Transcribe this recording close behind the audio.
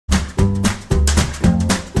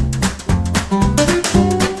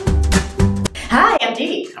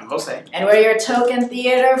Jose. And we're your token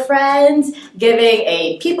theater friends, giving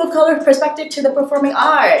a people of color perspective to the performing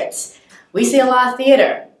arts. We see a lot of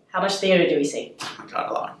theater. How much theater do we see? Oh my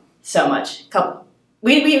God, a lot. So much. Couple.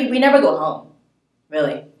 We never go home,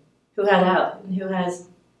 really. Who has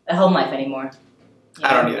a home life anymore? You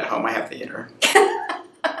I don't need a home, I have theater.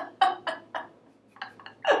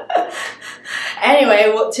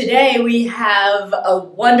 Anyway, well, today we have a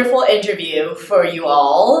wonderful interview for you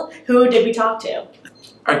all. Who did we talk to?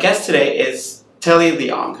 Our guest today is Telly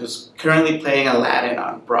Leung, who's currently playing Aladdin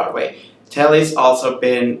on Broadway. Telly's also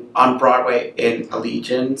been on Broadway in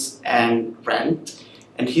Allegiance and Rent,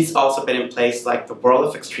 and he's also been in plays like The World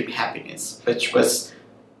of Extreme Happiness, which was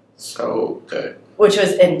so good. Which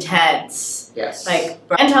was intense. Yes.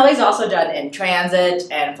 And Telly's also done In Transit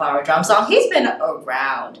and Flower Drum Song. He's been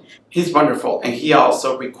around. He's wonderful, and he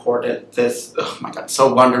also recorded this, oh my God,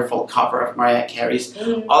 so wonderful cover of Mariah Carey's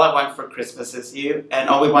All I Want for Christmas Is You, and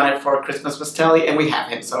all we wanted for Christmas was Telly, and we have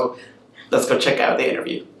him, so let's go check out the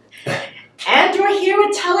interview. And we're here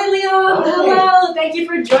with Telly Leung. Hello, thank you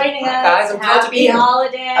for joining us. Guys, I'm Happy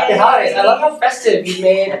holidays. Happy holidays. I love how festive you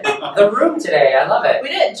made the room today. I love it. We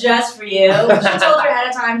did it just for you. She told you ahead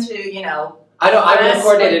of time to, you know. I know, I'm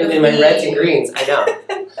coordinated in my reds and greens. I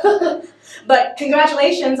know. But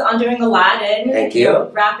congratulations on doing Aladdin. Thank you. You're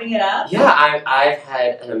wrapping it up. Yeah, I've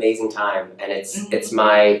had an amazing time, and it's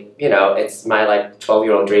my it's my like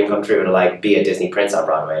 12-year-old dream come true to like be a Disney prince on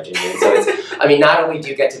Broadway. Do you mean? So it's not only do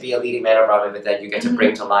you get to be a leading man on Broadway, but then you get to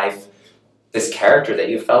bring to life this character that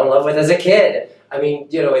you fell in love with as a kid. I mean,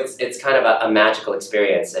 it's kind of a magical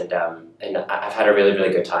experience, and I've had a really, really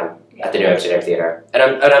good time at the New Amsterdam Theater, and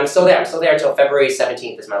I'm still there. I'm still there until February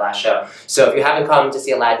 17th is my last show. So if you haven't come to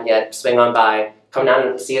see Aladdin yet, swing on by. Come down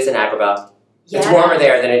and see us in Agrabah. Yeah. It's warmer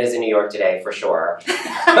there than it is in New York today, for sure.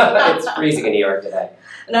 It's freezing in New York today.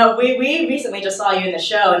 No, we recently just saw you in the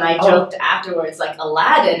show, and I joked afterwards, like,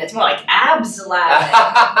 Aladdin, it's more like abs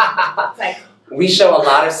Aladdin. It's like, we show a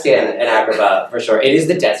lot of skin in Agrabah, for sure. It is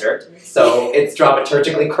the desert, so it's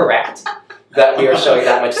dramaturgically correct that we are showing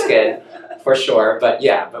that much skin, for sure. But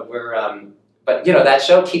yeah, we're, that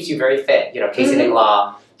show keeps you very fit. Casey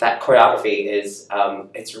Nicolau, that choreography is,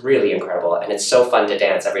 it's really incredible, and it's so fun to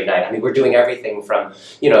dance every night. I mean, we're doing everything from,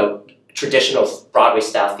 traditional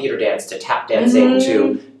Broadway-style theater dance to tap dancing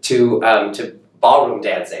to ballroom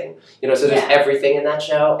dancing. So there's everything in that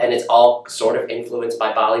show, and it's all sort of influenced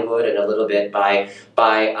by Bollywood and a little bit by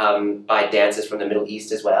dances from the Middle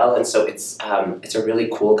East as well. And so it's a really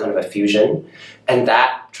cool kind of a fusion. And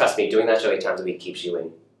that, trust me, doing that show 8 times a week keeps you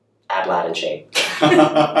in Aladdin shape.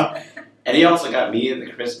 And he also got me in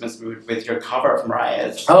the Christmas mood with your cover of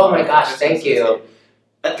Mariah's. Oh my gosh, thank you.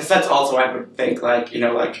 Because that's also, I would think, like a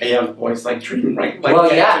young boy's dream, right?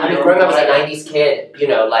 Well, yeah, I mean, growing up as a 90s kid,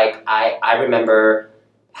 I remember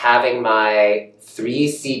having my 3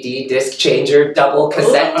 CD disc changer double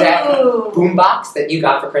cassette deck boombox that you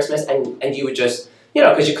got for Christmas, and you would just,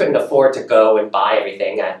 because you couldn't afford to go and buy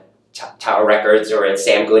everything at Tower Records or at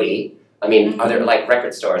Sam Goody. I mean, are there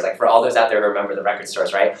record stores? For all those out there who remember the record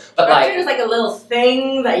stores, right? But there's a little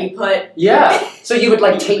thing that you put. Yeah. So you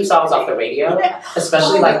would tape songs off the radio,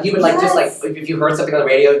 especially you would just if you heard something on the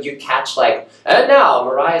radio, you'd catch and now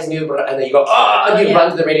Mariah's new, and then you go and you'd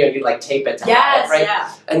run to the radio and you'd tape it to have it, right?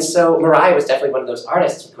 Yeah. And so Mariah was definitely one of those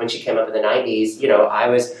artists when she came up in the 90s. I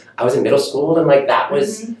was in middle school, and that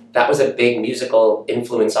was a big musical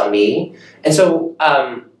influence on me, and so.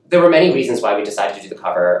 There were many reasons why we decided to do the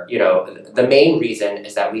cover. The main reason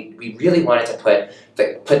is that we really wanted to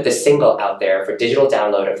put the single out there for digital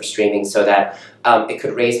download and for streaming so that it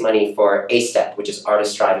could raise money for A-STEP, which is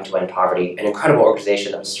Artists Striving to End Poverty, an incredible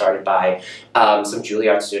organization that was started by some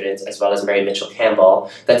Juilliard students as well as Mary Mitchell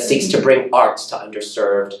Campbell that seeks to bring arts to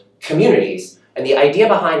underserved communities. And the idea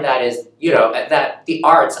behind that is, that the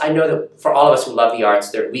arts, I know that for all of us who love the arts,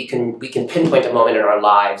 that we can pinpoint a moment in our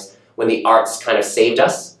lives when the arts kind of saved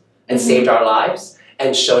us and saved our lives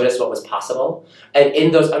and showed us what was possible. And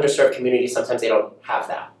in those underserved communities, sometimes they don't have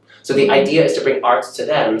that. So the idea is to bring arts to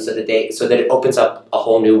them so that it opens up a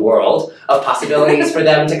whole new world of possibilities for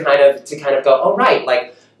them to kind of go, oh right,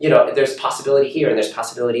 there's possibility here and there's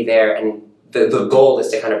possibility there, and the goal is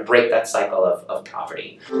to kind of break that cycle of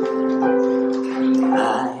poverty. I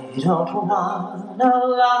don't want a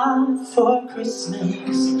lot for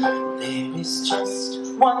Christmas. There is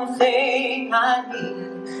just one thing I need.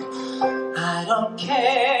 I don't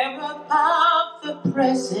care about the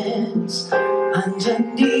presents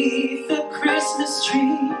underneath the Christmas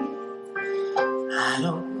tree. I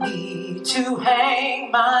don't need to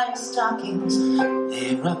hang my stockings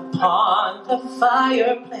there upon the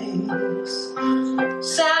fireplace.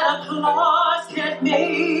 Santa Claus can't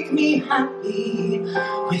make me happy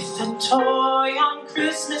with a toy on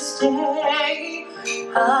Christmas Day.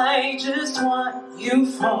 I just want you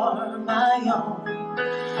for my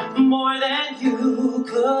own, more than you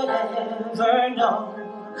could ever know.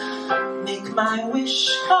 Make my wish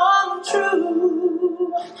come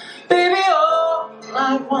true, baby. All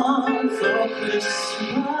I want for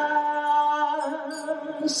Christmas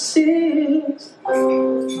is you.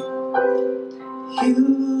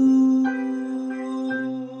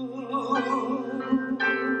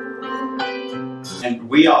 And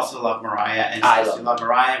we also love Mariah, and since we love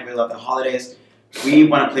Mariah and we love the holidays, we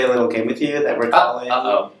want to play a little game with you that we're calling...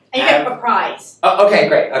 And you get a prize. Oh, okay,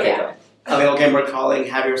 great. Okay, good. A little game we're calling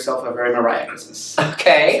Have Yourself a Very Mariah Christmas.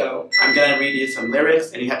 Okay. So I'm going to read you some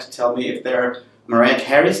lyrics, and you have to tell me if they're a Mariah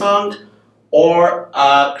Carey song or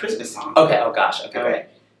a Christmas song. Okay, oh gosh, okay.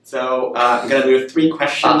 So I'm going to do 3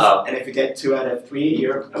 questions, and if you get 2 out of 3,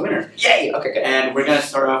 you're a winner. Yay! Okay, good. And we're going to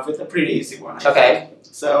start off with a pretty easy one. Okay.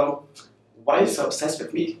 So, why are you so obsessed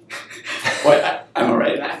with me? Boy, I'm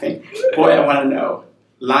already laughing. Boy, I want to know.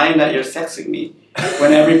 Lying that you're sexing me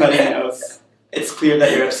when everybody knows it's clear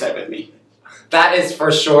that you're upset with me. That is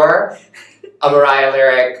for sure a Mariah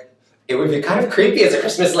lyric. It would be kind of creepy as a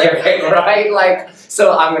Christmas lyric, right? Like,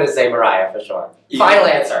 so I'm going to say Mariah for sure. Final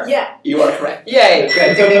answer. Yeah. You are correct. Yay,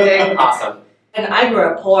 good. Ding, ding, ding. Awesome. And I grew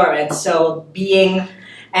up poor, and so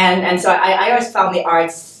so I always found the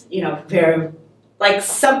arts, you know, very, like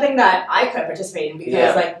something that I could participate in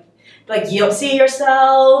because like you don't see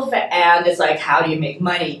yourself, and it's like, how do you make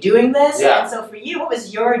money doing this? Yeah. And so for you, what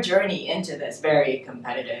was your journey into this very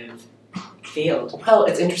competitive field? Well,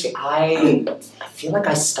 it's interesting. I feel like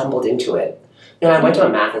I stumbled into it. You know, I went to a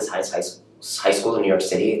math and science high school in New York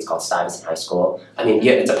City. It's called Stuyvesant High School. I mean,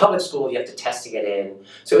 it's a public school. You have to test to get in.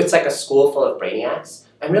 So it's like a school full of brainiacs.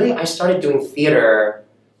 And really, I started doing theater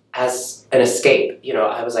as an escape. You know,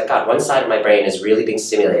 I was like, God, one side of my brain is really being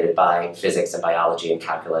stimulated by physics and biology and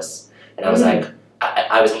calculus. And I was like,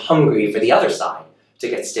 I was hungry for the other side to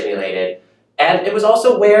get stimulated. And it was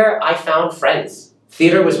also where I found friends.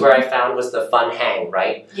 Theater was where I found was the fun hang,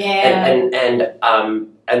 right? Yeah.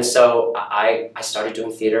 And so I started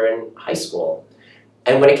doing theater in high school.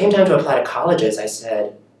 And when it came time to apply to colleges, I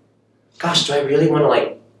said, gosh, do I really want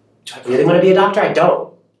to be a doctor? I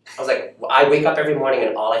don't. I was like, I wake up every morning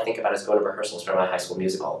and all I think about is going to rehearsals for my high school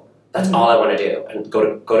musical. That's all I want to do. And go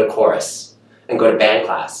to chorus and go to band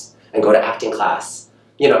class and go to acting class.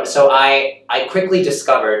 You know, so I quickly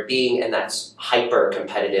discovered, being in that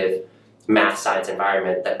hyper-competitive math science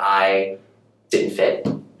environment, that I didn't fit.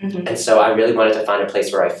 And so I really wanted to find a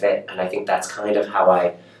place where I fit, and I think that's kind of how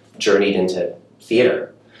I journeyed into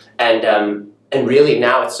theater. And really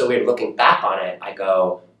now it's so weird looking back on it, I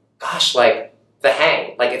go, gosh, like the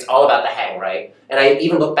hang, like it's all about the hang, right? And I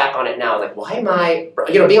even look back on it now, like, why am I,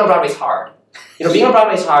 you know, being on Broadway is hard. You know, being on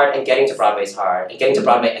Broadway is hard, and getting to Broadway is hard, and getting to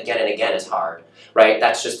Broadway again and again is hard, right?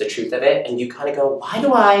 That's just the truth of it. And you kind of go, why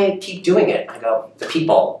do I keep doing it? I go, the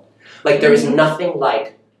people. Like, there is nothing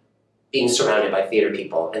like being surrounded by theater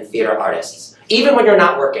people and theater artists, even when you're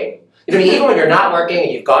not working. You know, even when you're not working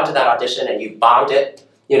and you've gone to that audition and you've bombed it,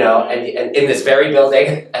 you know, and in this very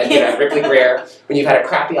building at Ripley Greer, when you've had a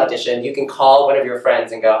crappy audition, you can call one of your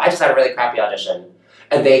friends and go, I just had a really crappy audition.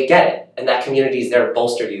 And they get it. And that community is there to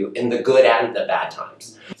bolster you in the good and the bad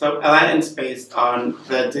times. So Aladdin's based on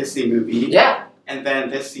the Disney movie. Yeah. And then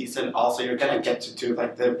this season also you're going to get to do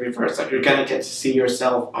like the reverse. Like you're going to get to see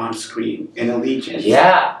yourself on screen in Allegiance.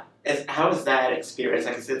 Yeah. How is that experience?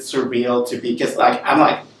 Like, is it surreal to be, because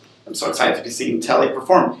I'm so excited to be seeing Telly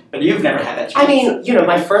perform, but you've never had that chance. I mean, you know,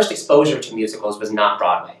 my first exposure to musicals was not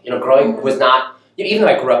Broadway. You know, was not, you know, even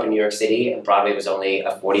though I grew up in New York City and Broadway was only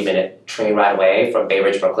a 40-minute train ride away from Bay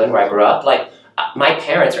Ridge, Brooklyn, where I grew up, like, my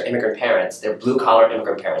parents are immigrant parents. They're blue-collar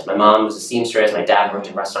immigrant parents. My mom was a seamstress, my dad worked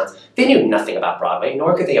in restaurants. They knew nothing about Broadway,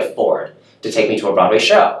 nor could they afford to take me to a Broadway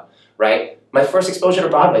show, right? My first exposure to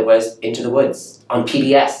Broadway was Into the Woods on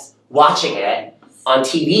PBS, watching it on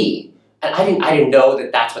TV. And I didn't know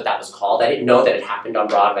that that's what that was called. I didn't know that it happened on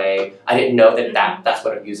Broadway. I didn't know that that's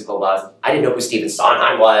what a musical was. I didn't know who Stephen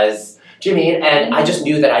Sondheim was. Do you mean? And I just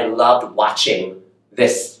knew that I loved watching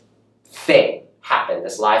this thing happen,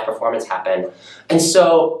 this live performance happen. And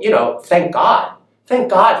so, you know, thank God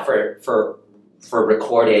for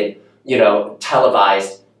recorded, you know,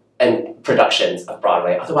 televised and productions of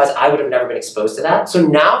Broadway. Otherwise, I would have never been exposed to that. So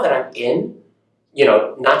now that I'm in, you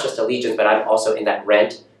know, not just Allegiance, but I'm also in that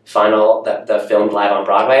Rent final, the film live on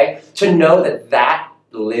Broadway, to know that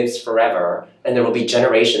lives forever, and there will be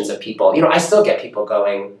generations of people. You know, I still get people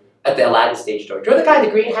going at the Aladdin stage door, you're the guy in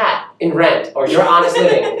the green hat in Rent, or you're Honest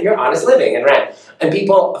Living, you're Honest Living in Rent. And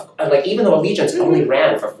people, like, even though Allegiance only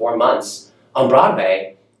ran for 4 months on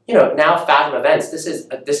Broadway, you know, now Fathom Events, this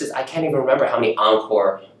is, I can't even remember how many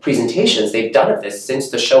encore presentations they've done of this since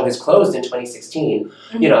the show has closed in 2016.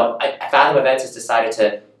 You know, Fathom Events has decided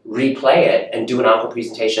to replay it and do an encore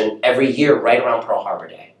presentation every year right around Pearl Harbor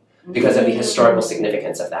Day, because of the historical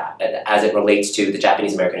significance of that as it relates to the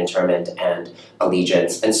Japanese-American internment and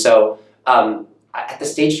Allegiance. And so at the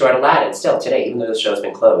stage door at Aladdin, still today, even though the show's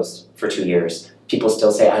been closed for 2 years, people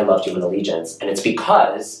still say, I loved you in Allegiance. And it's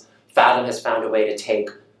because Fathom has found a way to take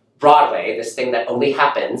Broadway, this thing that only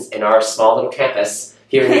happens in our small little campus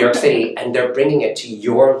here in New York City, and they're bringing it to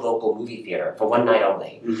your local movie theater for one night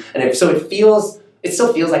only. And so it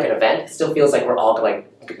still feels like an event. It still feels like we're all going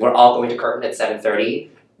to Curtain at 7:30.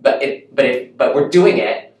 But we're doing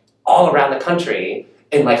it all around the country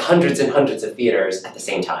in like hundreds and hundreds of theaters at the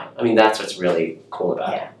same time. I mean, that's what's really cool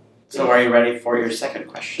about it. So are you ready for your second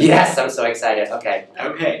question? Yes, I'm so excited. Okay.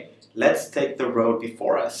 Okay, let's take the road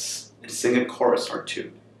before us and sing a chorus or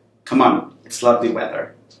two. Come on, it's lovely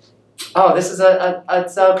weather. Oh, this is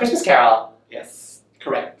it's a Christmas Carol. Yes,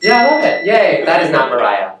 correct. Yeah, I love it. Yay, that is not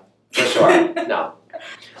Mariah, for sure. No.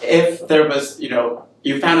 If there was, you know,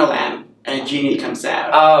 you found a lamp, and a genie comes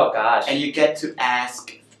out. Oh, gosh. And you get to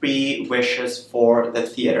ask 3 wishes for the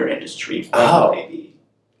theater industry. Oh. What would they be?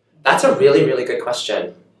 That's a really, really good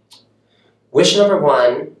question. Wish number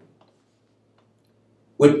 1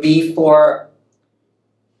 would be for,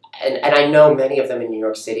 and I know many of them in New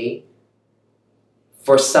York City,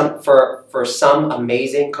 for some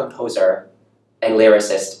amazing composer and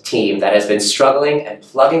lyricist team that has been struggling and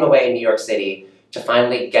plugging away in New York City to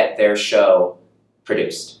finally get their show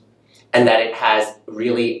produced. And that it has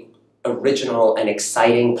really original and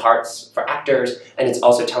exciting parts for actors, and it's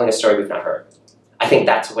also telling a story we've not heard. I think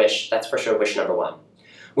that's for sure wish number 1.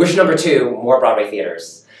 Wish number 2, more Broadway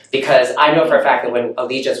theaters. Because I know for a fact that when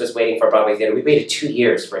Allegiance was waiting for a Broadway theater, we waited 2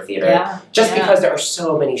 years for a theater. Because there are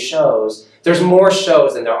so many shows. There's more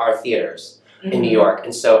shows than there are theaters in New York.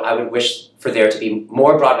 And so I would wish for there to be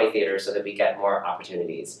more Broadway theaters so that we get more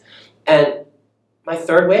opportunities. And my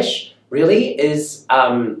third wish really is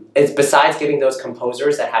besides giving those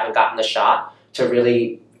composers that haven't gotten the shot to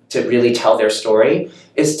really tell their story,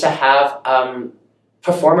 is to have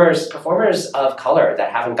performers of color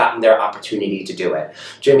that haven't gotten their opportunity to do it.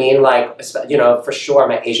 Do you mean, like, you know, for sure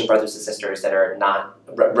my Asian brothers and sisters that are not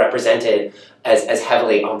represented as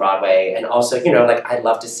heavily on Broadway, and also, you know, like, I'd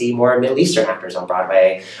love to see more Middle Eastern actors on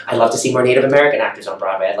Broadway. I'd love to see more Native American actors on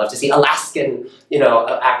Broadway. I'd love to see Alaskan, you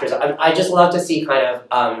know, actors. I just love to see kind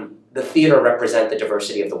of the theater represent the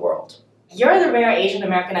diversity of the world. You're the rare Asian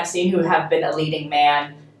American I've seen who have been a leading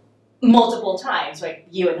man multiple times, like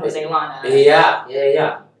you and Jose Lana. Yeah.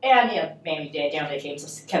 And, you know, maybe Daniel Day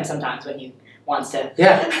came sometimes when he wants to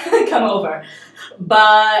come over.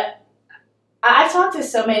 But I've talked to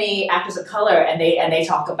so many actors of color, and they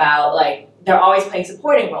talk about, like, they're always playing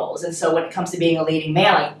supporting roles, and so when it comes to being a leading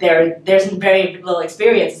man, like, there's very little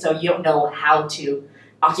experience, so you don't know how to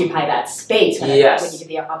occupy that space when you get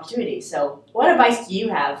the opportunity. So what advice do you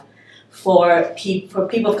have for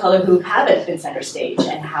people of color who haven't been center stage,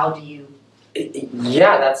 and how do you?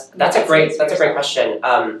 Yeah, that's a great question.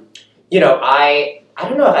 You know, I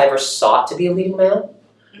don't know if I ever sought to be a leading man.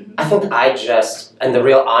 I think and the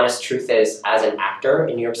real honest truth is, as an actor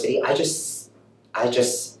in New York City, I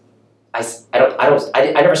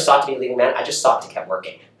never sought to be a leading man. I just sought to keep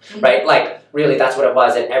working, right? Like, really, that's what it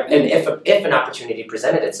was. And if an opportunity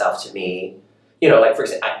presented itself to me, you know, like, for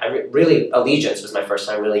example, really Allegiance was my first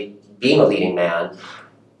time really being a leading man.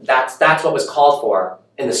 That's what was called for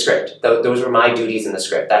in the script. Those were my duties in the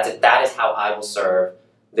script. That is how I will serve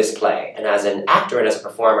this play. And as an actor and as a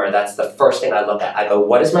performer, that's the first thing I look at. I go,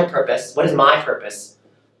 what is my purpose? What is my purpose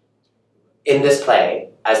in this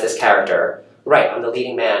play as this character? Right, I'm the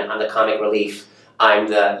leading man, I'm the comic relief, I'm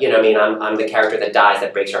the, you know what I mean, I'm the character that dies,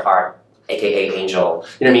 that breaks your heart, aka Angel.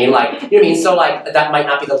 You know what I mean? Like, you know what I mean? So, like, that might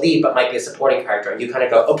not be the lead, but might be a supporting character. And you kind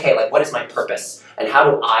of go, okay, like, what is my purpose? And how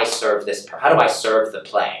do I serve the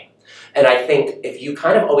play? And I think if you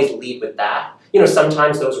kind of always lead with that, you know,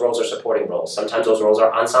 sometimes those roles are supporting roles. Sometimes those roles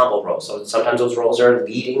are ensemble roles. So sometimes those roles are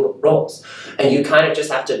leading roles. And you kind of just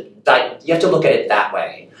have to, look at it that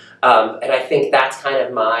way. And I think that's kind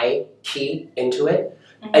of my key into it.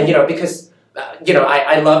 And, you know, because, you know,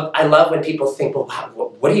 I love when people think, well,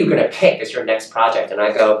 wow, what are you going to pick as your next project? And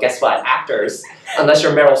I go, guess what? Actors, unless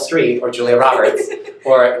you're Meryl Streep or Julia Roberts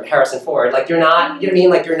or Harrison Ford, like, you're not, you know what I mean?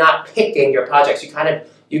 Like, you're not picking your projects. You kind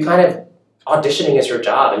of auditioning is your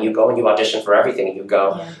job, and you go and you audition for everything, and you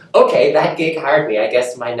go, okay, that gig hired me. I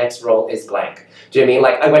guess my next role is blank. Do you know what I mean?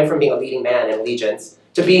 Like, I went from being a leading man in Allegiance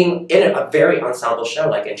to being in a very ensemble show,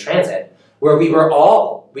 like in Transit, where we were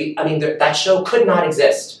all, that show could not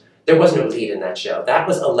exist. There was no lead in that show. That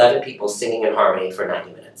was 11 people singing in harmony for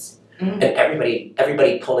 90 minutes. And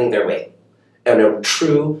everybody pulling their weight. And a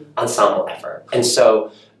true ensemble effort. And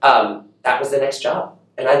so that was the next job.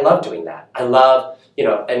 And I love doing that. I love,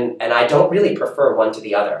 and I don't really prefer one to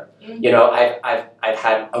the other. I've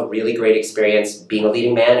had a really great experience being a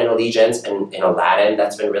leading man in Allegiance and in Aladdin.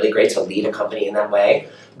 That's been really great to lead a company in that way.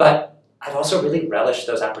 But I've also really relished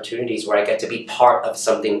those opportunities where I get to be part of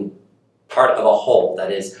something, part of a whole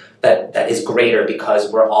that is greater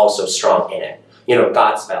because we're all so strong in it.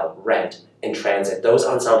 Godspell, Rent, In Transit, those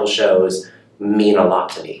ensemble shows mean a lot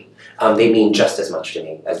to me. They mean just as much to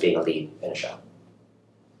me as being a lead in a show.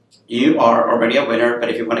 You are already a winner, but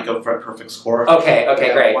if you want to go for a perfect score... Okay,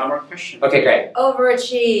 great. One more question. Okay, great.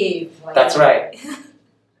 Overachieve. That's right.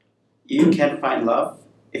 You can find love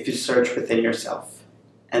if you search within yourself,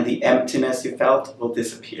 and the emptiness you felt will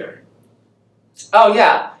disappear. Oh,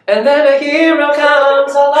 yeah. And then a hero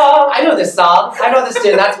comes along. I know this song. I know this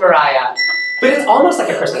tune. That's Mariah. But it's almost like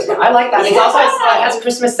a Christmas song. I like that. It also has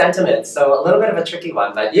Christmas sentiments, so a little bit of a tricky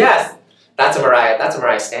one. But yes, that's a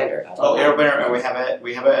Mariah standard. Oh, you're a winner, and we have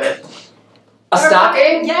a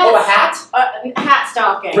stocking? Yes. Oh, a hat? A hat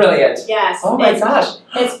stocking. Brilliant. Yes. Oh my gosh.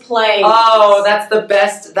 It's plain. Oh, that's the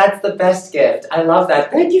best. That's the best gift. I love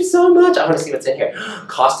that. Thank you so much. I want to see what's in here.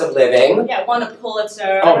 Cost of living. Yeah, won a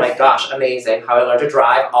Pulitzer. Oh my gosh, amazing. How I Learned to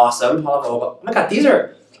Drive. Awesome. Oh my god, these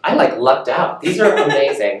are. I lucked out. These are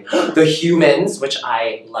amazing. The Humans, which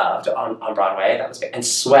I loved on Broadway. That was good. And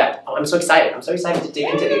Sweat. Oh, I'm so excited. I'm so excited to dig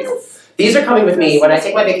into these. These are coming with me when I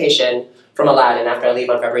take my vacation from Aladdin after I leave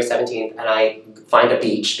on February 17th and I find a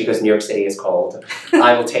beach because New York City is cold.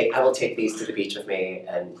 I will take these to the beach with me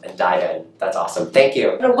and dive in. That's awesome. Thank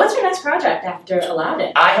you. What's your next project after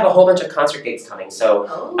Aladdin? I have a whole bunch of concert gigs coming.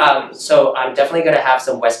 So I'm definitely going to have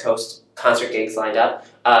some West Coast concert gigs lined up.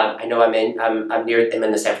 I know I'm in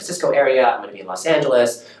the San Francisco area. I'm going to be in Los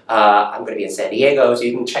Angeles. I'm going to be in San Diego. So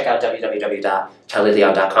you can check out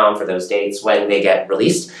www.tellyleung.com for those dates when they get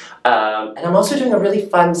released. And I'm also doing a really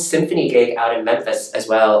fun symphony gig out in Memphis as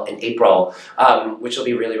well in April, which will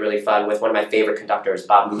be really, really fun with one of my favorite conductors,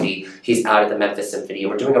 Bob Moody. He's out at the Memphis Symphony.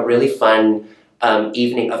 We're doing a really fun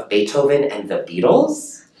evening of Beethoven and the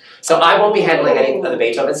Beatles. So I won't be handling any of the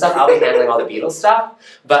Beethoven stuff. I'll be handling all the Beatles stuff.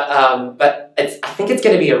 But I think it's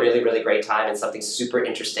going to be a really, really great time and something super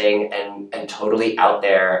interesting and totally out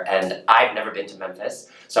there. And I've never been to Memphis,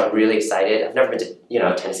 so I'm really excited. I've never been to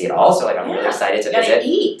Tennessee at all, so I'm really excited to visit.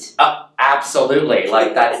 Eat. Absolutely.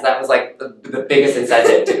 That was like the biggest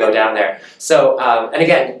incentive to go down there. So and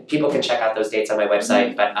again, people can check out those dates on my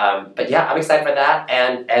website. But yeah, I'm excited for that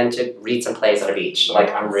and to read some plays on a beach.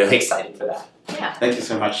 I'm really excited for that. Yeah. Thank you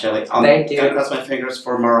so much, Telly. Thank you. I'm going to cross my fingers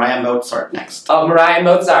for Mariah Mozart next. Oh, Mariah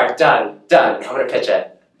Mozart. Done. I'm going to pitch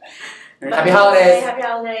it. Happy holidays. Happy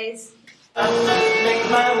holidays. Make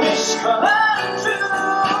my wish come true.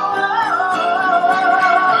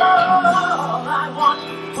 I want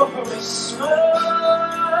for Christmas.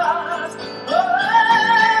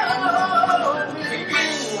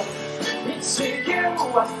 It's you,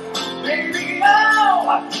 baby.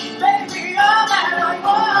 Oh, baby, all that I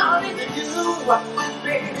want is you,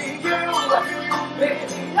 baby, you,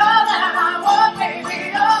 baby, all that I want, baby,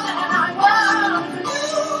 all that I want is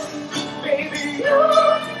you, baby, you,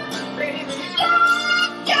 baby,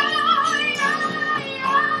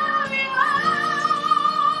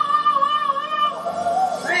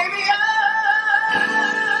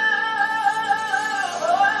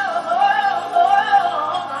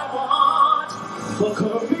 for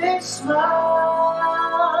Christmas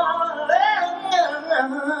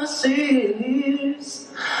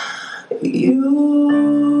is you.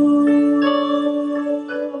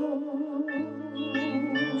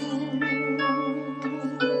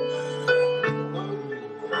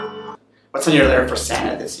 What's on your letter for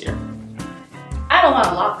Santa this year? I don't want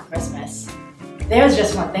a lot for Christmas. There's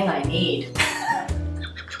just one thing I need.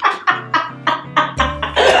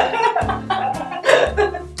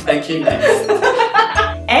 Thank you, next.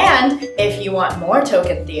 And if you want more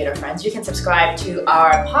Token Theater friends, you can subscribe to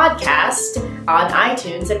our podcast on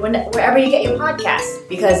iTunes and wherever you get your podcasts.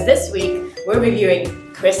 Because this week, we're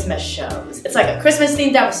reviewing Christmas shows. It's like a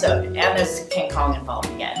Christmas-themed episode, and there's King Kong involved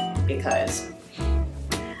again, because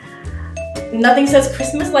nothing says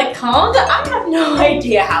Christmas like Kong. I have no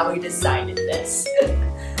idea how we decided this.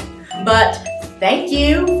 But thank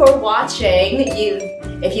you for watching.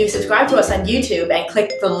 If you subscribe to us on YouTube and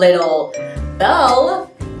click the little bell,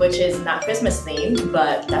 which is not Christmas themed,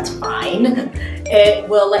 but that's fine. It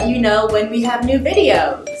will let you know when we have new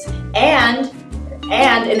videos. And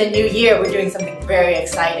in the new year, we're doing something very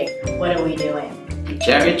exciting. What are we doing?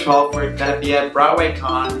 January 12th, we're going to be at Broadway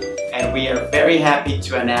Con, and we are very happy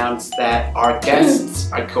to announce that our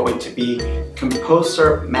guests are going to be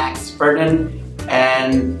composer Max Vernon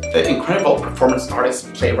and the incredible performance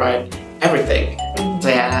artist, playwright, everything,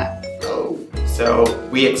 Diana. So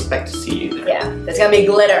we expect to see you there. Yeah, there's gonna be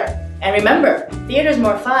glitter. And remember, theater's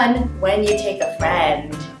more fun when you take a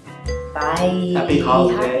friend. Bye. Happy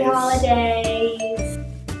holidays. Happy holidays.